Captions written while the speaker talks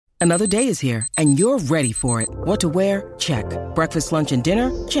Another day is here, and you're ready for it. What to wear? Check. Breakfast, lunch, and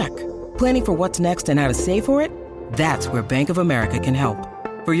dinner? Check. Planning for what's next and how to save for it? That's where Bank of America can help.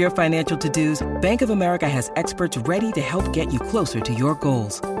 For your financial to-dos, Bank of America has experts ready to help get you closer to your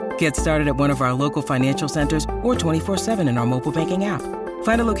goals. Get started at one of our local financial centers or 24/7 in our mobile banking app.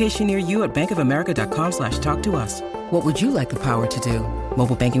 Find a location near you at bankofamerica.com/talktous. What would you like the power to do?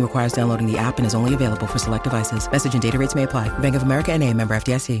 Mobile banking requires downloading the app and is only available for select devices. Message and data rates may apply. Bank of America N.A., member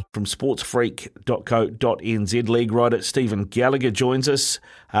FDIC. From sportsfreak.co.nz, league writer Stephen Gallagher joins us.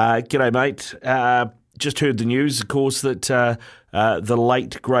 G'day, mate. Just heard the news, of course, that the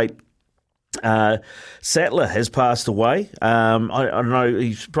late, great Sattler has passed away. I don't know.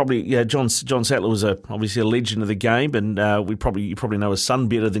 He's probably John Sattler was obviously a legend of the game, and you probably know his son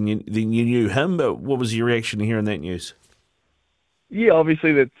better than you knew him. But what was your reaction to hearing that news? Yeah,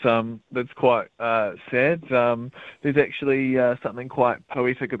 obviously that's quite sad. There's actually something quite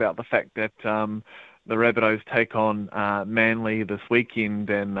poetic about the fact that the Rabbitohs take on Manly this weekend,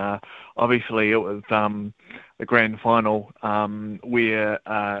 and obviously it was the grand final where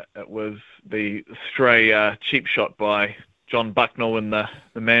it was the stray cheap shot by John Bucknell in the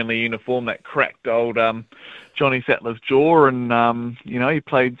Manly uniform that cracked old Johnny Sattler's jaw, and he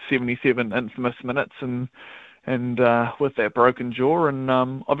played 77 infamous minutes and with that broken jaw, and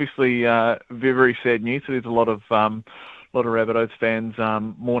obviously very, very sad news. So there's a lot of Rabbitohs fans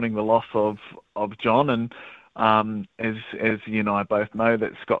mourning the loss of John, and as you and I both know,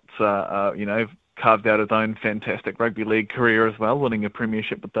 that Scott's carved out his own fantastic rugby league career as well, winning a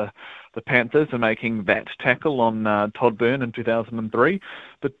premiership with the Panthers and making that tackle on Todd Byrne in 2003.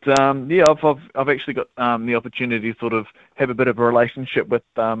 But I've actually got the opportunity to sort of have a bit of a relationship with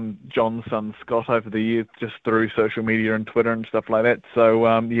John's son Scott over the years, just through social media and Twitter and stuff like that.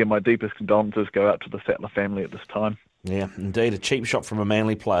 So my deepest condolences go out to the Sattler family at this time. Yeah, indeed, a cheap shot from a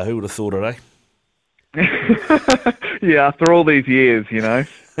Manly player. Who would have thought it, eh? Yeah, after all these years,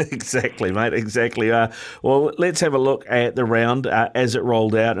 Exactly, mate, exactly. Well, let's have a look at the round as it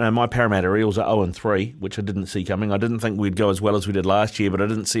rolled out. My Parramatta Eels are 0-3, which I didn't see coming. I didn't think we'd go as well as we did last year, but I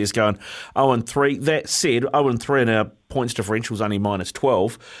didn't see us going 0-3. That said, 0-3 and our points differential is only minus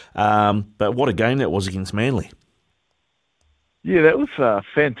 12. But what a game that was against Manly. Yeah, that was a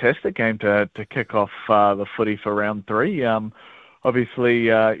fantastic game to kick off the footy for round 3. Obviously,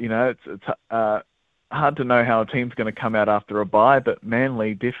 it's hard to know how a team's going to come out after a bye, but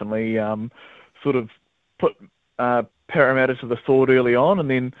Manly definitely sort of put Parramatta to the sword early on, and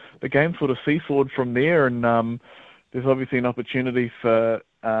then the game sort of seesawed from there, and there's obviously an opportunity for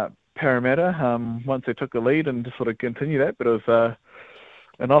Parramatta once they took the lead and to sort of continue that, but it was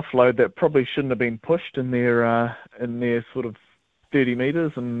an offload that probably shouldn't have been pushed in their sort of 30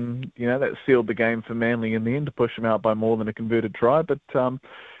 metres, and that sealed the game for Manly in the end to push them out by more than a converted try. But 3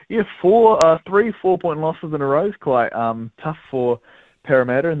 4-point losses in a row is quite tough for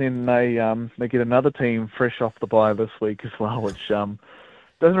Parramatta, and then they get another team fresh off the bye this week as well, which doesn't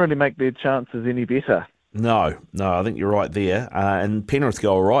really make their chances any better. No, I think you're right there. And Penrith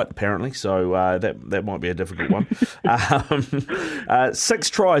go all right, apparently, so that might be a difficult one. 6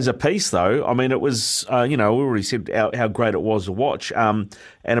 tries apiece, though. I mean, it was, we already said how great it was to watch. And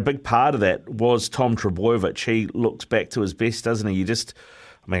a big part of that was Tom Trbojevic. He looks back to his best, doesn't he? It's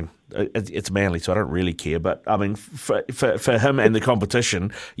Manly, so I don't really care. But, I mean, for him and the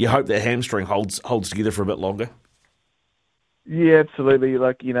competition, you hope that hamstring holds together for a bit longer. Yeah, absolutely.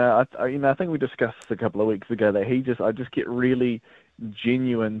 I think we discussed this a couple of weeks ago that I just get really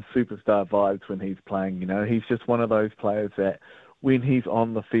genuine superstar vibes when he's playing. He's just one of those players that when he's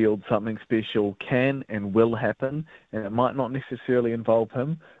on the field, something special can and will happen, and it might not necessarily involve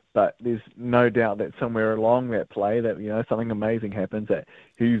him, but there's no doubt that somewhere along that play that, something amazing happens, that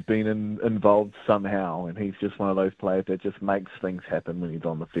he's been involved somehow, and he's just one of those players that just makes things happen when he's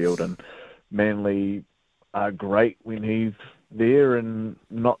on the field. And Manly are great when he's there and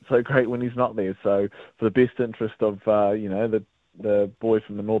not so great when he's not there. So for the best interest of, the boy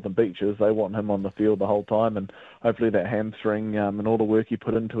from the Northern Beaches, they want him on the field the whole time, and hopefully that hamstring and all the work he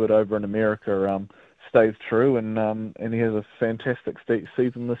put into it over in America stays true, and he has a fantastic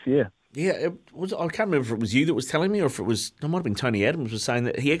season this year. Yeah, I can't remember if it was you that was telling me or if it might have been Tony Adams was saying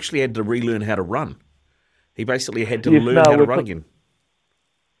that he actually had to relearn how to run. He basically had to learn how to run again.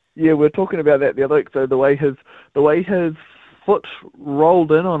 Yeah, we're talking about that the other week. So the way his foot rolled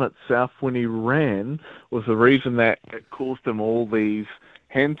in on itself when he ran was the reason that it caused him all these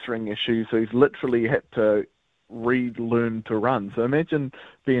hamstring issues. So he's literally had to relearn to run. So imagine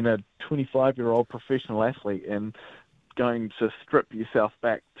being a 25-year-old professional athlete and going to strip yourself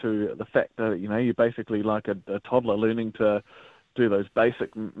back to the fact that, you're basically like a toddler learning to do those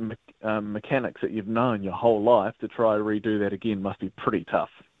basic mechanics that you've known your whole life, to try to redo that again must be pretty tough.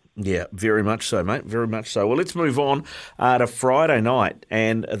 Yeah, very much so, mate. Very much so. Well, let's move on to Friday night.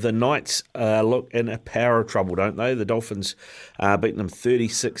 And the Knights look in a power of trouble, don't they? The Dolphins beating them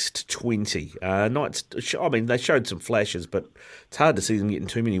 36-20. Knights, I mean, they showed some flashes, but it's hard to see them getting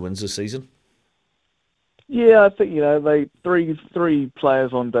too many wins this season. Yeah, I think, they three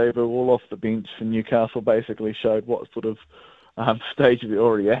players on day were all off the bench, and Newcastle basically showed what sort of stage they're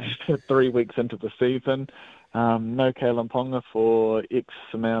already at 3 weeks into the season. No Kalen Ponga for X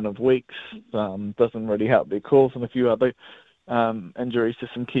amount of weeks. Doesn't really help their cause, and a few other injuries to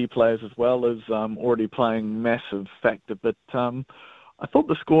some key players as well as already playing massive factor. But I thought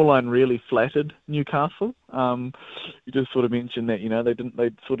the scoreline really flattered Newcastle. You just sort of mentioned that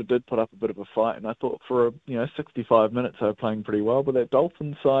they sort of did put up a bit of a fight, and I thought for 65 minutes they were playing pretty well. But that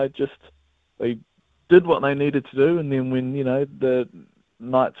Dolphins side they did what they needed to do, and then when the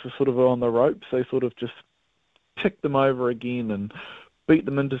Knights were sort of on the ropes, they sort of just ticked them over again and beat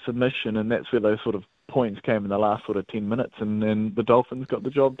them into submission, and that's where those sort of points came in the last sort of 10 minutes, and then the Dolphins got the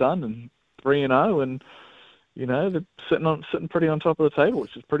job done, and 3-0, and they're sitting pretty on top of the table,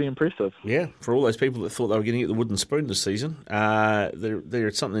 which is pretty impressive. Yeah, for all those people that thought they were going to get the wooden spoon this season,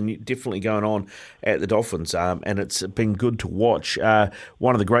 there's something definitely going on at the Dolphins, and it's been good to watch.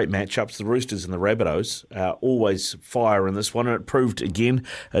 One of the great matchups, the Roosters and the Rabbitohs, always fire in this one, and it proved again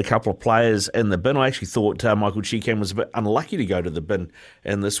a couple of players in the bin. I actually thought Michael Cheekham was a bit unlucky to go to the bin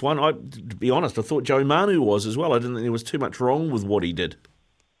in this one. To be honest, I thought Joey Manu was as well. I didn't think there was too much wrong with what he did.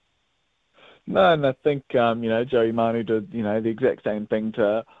 No, and I think, Joey Manu did, the exact same thing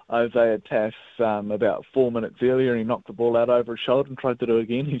to Isaiah Tass about 4 minutes earlier, and he knocked the ball out over his shoulder and tried to do it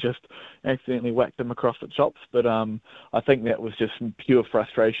again. He just accidentally whacked him across the chops. But I think that was just pure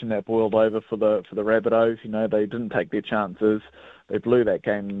frustration that boiled over for the Rabbitohs. They didn't take their chances. They blew that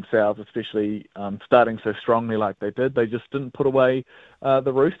game themselves, especially starting so strongly like they did. They just didn't put away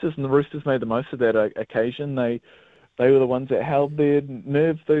the Roosters, and the Roosters made the most of that occasion. They were the ones that held their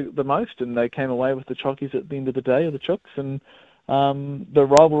nerve the most, and they came away with the Chockies at the end of the day, or the Chooks, and the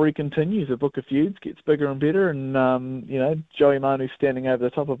rivalry continues. The Book of Feuds gets bigger and better, and Joey Manu standing over the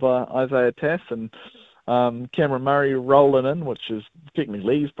top of Isaiah Tass, and Cameron Murray rolling in, which is technically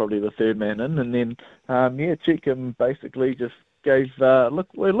Lee's probably the third man in, and then Cheekham basically just gave it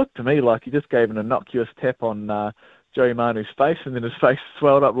looked to me like he just gave an innocuous tap on Joey Manu's face, and then his face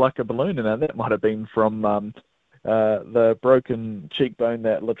swelled up like a balloon, and that might have been from the broken cheekbone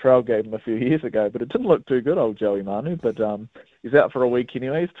that Latrell gave him a few years ago, but it didn't look too good, old Joey Manu. But he's out for a week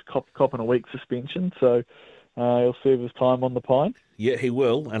anyway. He's copping a week suspension, so he'll serve his time on the pine. Yeah, he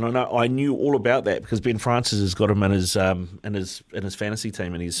will, and I knew all about that because Ben Francis has got him in his fantasy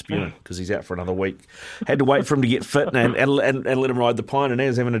team, and he's spewing because he's out for another week. Had to wait for him to get fit and let him ride the pine, and now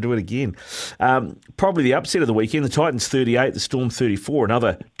he's having to do it again. Probably the upset of the weekend: the Titans 38, the Storm 34,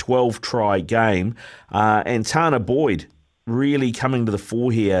 another 12-try game, and Tana Boyd really coming to the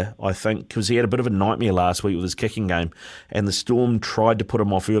fore here, I think, because he had a bit of a nightmare last week with his kicking game, and the Storm tried to put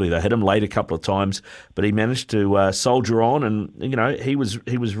him off early. They hit him late a couple of times, but he managed to soldier on, and he was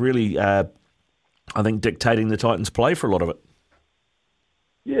really, I think, dictating the Titans' play for a lot of it.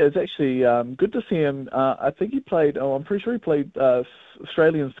 Yeah, it's actually good to see him. I think he played. I'm pretty sure he played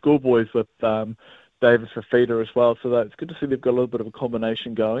Australian schoolboys with Davis Fafita as well. So it's good to see they've got a little bit of a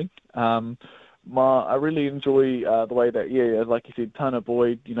combination going. I really enjoy the way that, like you said, Tana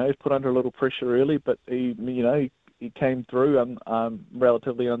Boyd, he's put under a little pressure early, but he came through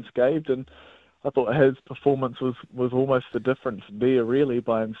relatively unscathed, and I thought his performance was almost the difference there, really,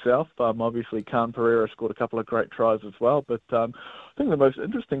 by himself. Obviously, Khan Pereira scored a couple of great tries as well, but I think the most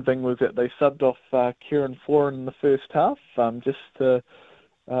interesting thing was that they subbed off Kieran Foran in the first half just to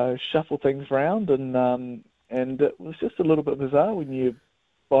shuffle things around, and it was just a little bit bizarre when you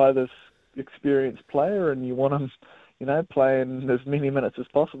buy this experienced player and you want him, playing as many minutes as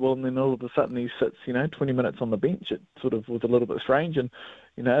possible, and then all of a sudden he sits, 20 minutes on the bench. It sort of was a little bit strange, and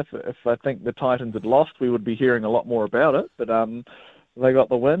if I think the Titans had lost, we would be hearing a lot more about it. But they got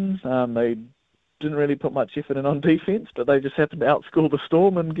the win. They didn't really put much effort in on defence, but they just happened to outscore the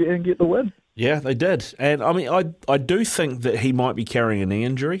Storm and get the win. Yeah, they did, and I mean, I do think that he might be carrying a knee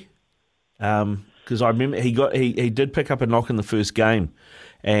injury, because I remember he did pick up a knock in the first game.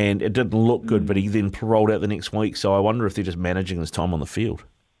 And it didn't look good, but he then rolled out the next week. So I wonder if they're just managing his time on the field.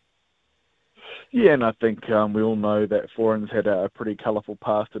 Yeah, and I think we all know that Foran's had a pretty colourful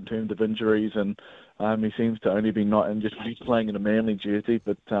past in terms of injuries, and he seems to only be not injured when he's playing in a Manly jersey.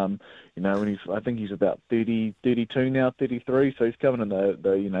 But when I think he's about 30, 32 now, 33, so he's coming in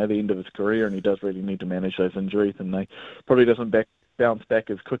the end of his career, and he does really need to manage those injuries, and they probably doesn't bounce back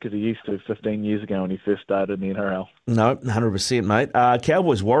as quick as he used to 15 years ago when he first started in the NRL. No, 100%, mate.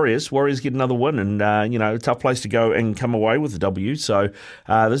 Cowboys, Warriors. Warriors get another win, and, a tough place to go and come away with the W. So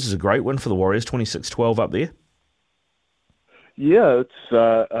this is a great win for the Warriors, 26-12 up there. Yeah, it's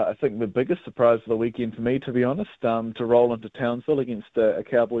I think the biggest surprise of the weekend for me, to be honest, to roll into Townsville against a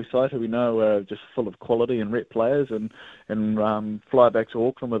Cowboy side who we know are just full of quality and rep players, and fly back to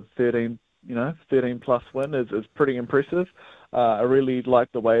Auckland with 13 plus win is pretty impressive. I really like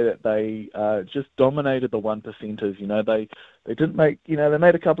the way that they just dominated the one percenters. They didn't make, they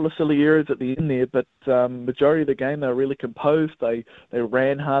made a couple of silly errors at the end there, but majority of the game they were really composed. They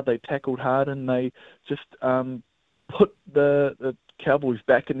ran hard, they tackled hard, and they just put the Cowboys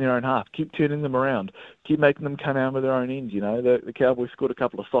back in their own half. Keep turning them around. Keep making them come out with their own end. The Cowboys scored a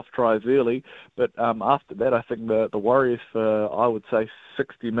couple of soft tries early, but after that, I think the Warriors for, I would say,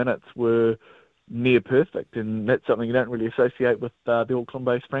 60 minutes were near perfect, and that's something you don't really associate with the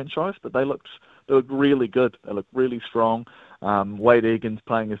Auckland-based franchise, but they looked really good. They looked really strong. Wade Egan's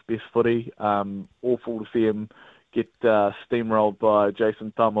playing his best footy. Awful to see him get steamrolled by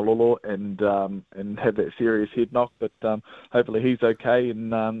Jason Taumalolo and have that serious head knock, but hopefully he's okay.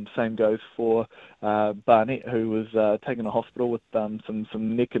 And same goes for Barnett, who was taken to hospital with some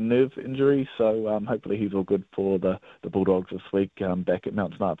neck and nerve injuries. So hopefully he's all good for the Bulldogs this week, back at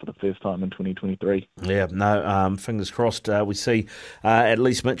Mount Smart for the first time in 2023. Yeah, no, fingers crossed we see at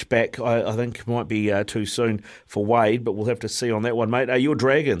least Mitch back. I think it might be too soon for Wade, but we'll have to see on that one, mate. Your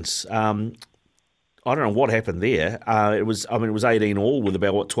Dragons, I don't know what happened there. It was 18 all with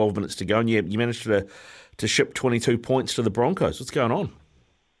about 12 minutes to go, and you managed to ship 22 points to the Broncos. What's going on?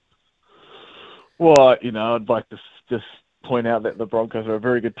 Well, I'd like to just point out that the Broncos are a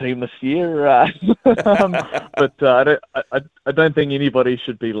very good team this year, but I don't think anybody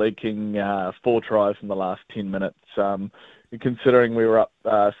should be leaking 4 tries in the last 10 minutes. Considering we were up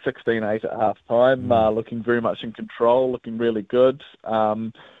 16-8 at half time, looking very much in control, looking really good.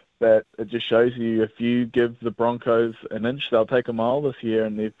 That it just shows you if you give the Broncos an inch, they'll take a mile this year.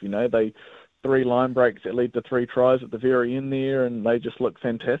 And if they 3 line breaks that lead to 3 tries at the very end there, and they just look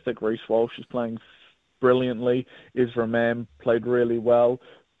fantastic. Reece Walsh is playing brilliantly. Ezra Mam played really well.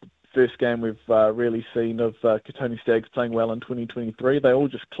 First game we've really seen of Katoni Staggs playing well in 2023. They all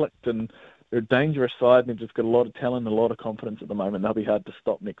just clicked, and they're a dangerous side, and they've just got a lot of talent and a lot of confidence at the moment. They'll be hard to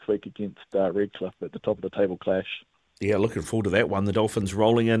stop next week against Redcliffe at the top of the table clash. Yeah, looking forward to that one. The Dolphins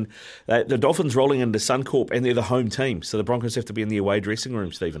rolling in. The Dolphins rolling into Suncorp, and they're the home team, so the Broncos have to be in the away dressing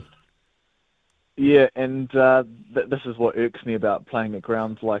room, Stephen. Yeah, and this is what irks me about playing at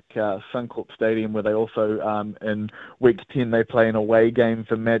grounds like Suncorp Stadium, where they also, in Week 10, they play an away game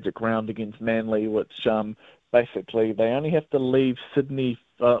for Magic Round against Manly, which basically they only have to leave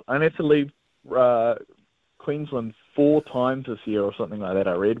Queensland 4 times this year or something like that,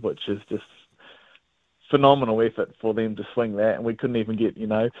 I read, which is just phenomenal effort for them to swing that, and we couldn't even get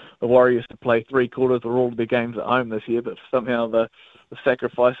the Warriors to play 3/4 or all of their games at home this year, but somehow the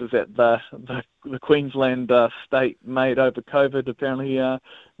sacrifices that the Queensland state made over COVID apparently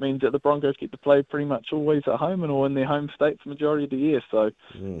means that the Broncos get to play pretty much always at home and all in their home state for the majority of the year. So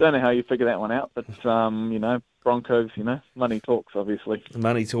don't know how you figure that one out, but Broncos, money talks, obviously.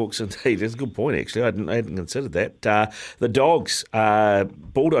 Money talks indeed. That's a good point, actually. I hadn't considered that. The Dogs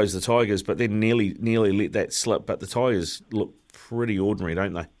bulldoze the Tigers, but then nearly let that slip. But the Tigers look pretty ordinary,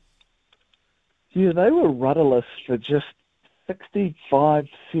 don't they? Yeah, they were rudderless for just 65,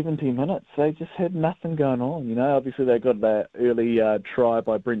 70 minutes. They just had nothing going on. Obviously they got that early try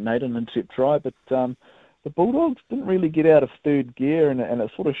by Brent Naden, intercept try, but the Bulldogs didn't really get out of third gear, and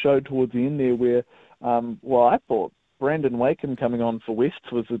it sort of showed towards the end there where, I thought Brandon Wakeham coming on for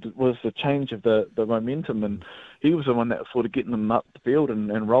West was the change of the momentum, and he was the one that was sort of getting them up the field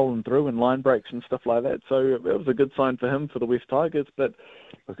and rolling through and line breaks and stuff like that. So it was a good sign for him, for the West Tigers. But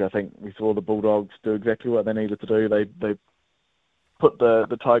look, I think we saw the Bulldogs do exactly what they needed to do. They put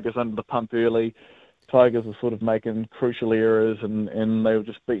the Tigers under the pump early. Tigers were sort of making crucial errors, and they were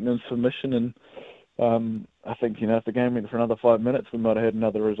just beaten in submission. And I think, if the game went for another 5 minutes, we might have had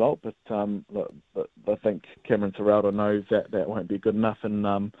another result. But I think Cameron Serraldo knows that won't be good enough. And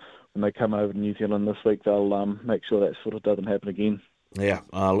when they come over to New Zealand this week, they'll make sure that sort of doesn't happen again. Yeah,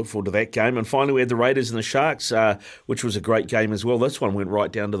 I look forward to that game. And finally, we had the Raiders and the Sharks, which was a great game as well. This one went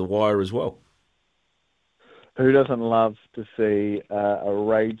right down to the wire as well. Who doesn't love to see a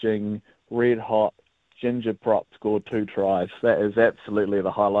raging red hot. Ginger Prop scored 2 tries. That is absolutely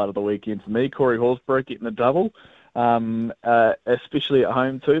the highlight of the weekend for me. Corey Horsburgh getting the double, especially at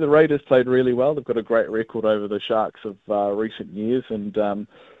home too. The Raiders played really well. They've got a great record over the Sharks of recent years. And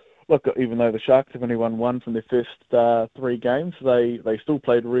look, even though the Sharks have only won 1 from their first 3 games, they still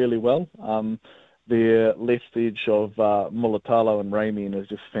played really well. Their left edge of Mulatalo and Ramian is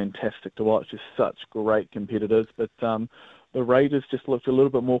just fantastic to watch. Just such great competitors. But the Raiders just looked a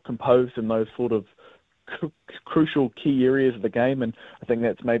little bit more composed in those sort of crucial key areas of the game, and I think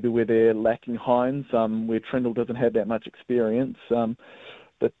that's maybe where they're lacking Hines, where Trindle doesn't have that much experience.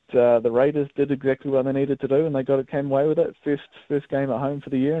 But the Raiders did exactly what they needed to do, and they came away with it. First game at home for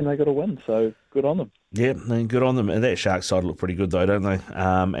the year, and they got a win. So good on them. Yeah, good on them. And that Sharks side look pretty good though, don't they?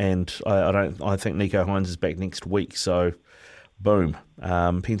 And I think Nico Hines is back next week. So boom,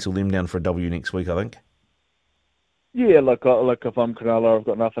 pencil them down for a W next week, I think. Yeah, look, if I'm Cronulla, I've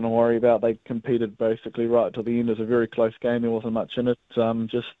got nothing to worry about. They competed basically right till the end. It was a very close game. There wasn't much in it.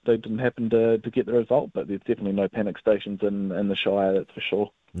 Just they didn't happen to get the result, but there's definitely no panic stations in the Shire, that's for sure.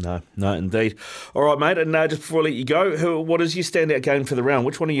 No, indeed. All right, mate, and just before I let you go, what is your standout game for the round?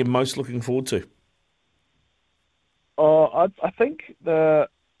 Which one are you most looking forward to? I think the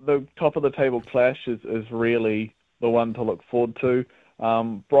top of the table clash is really the one to look forward to.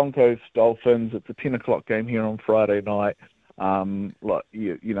 Broncos Dolphins. It's a 10:00 game here on Friday night.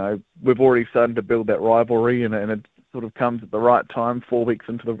 We've already started to build that rivalry, and it sort of comes at the right time. 4 weeks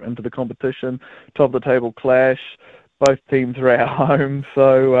into the competition, top of the table clash. Both teams are at home,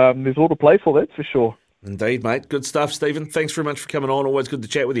 so there's all to play for. That's for sure. Indeed, mate. Good stuff, Stephen. Thanks very much for coming on. Always good to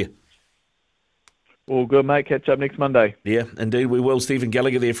chat with you. All good, mate. Catch up next Monday. Yeah, indeed we will. Stephen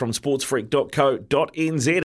Gallagher there from sportsfreak.co.nz.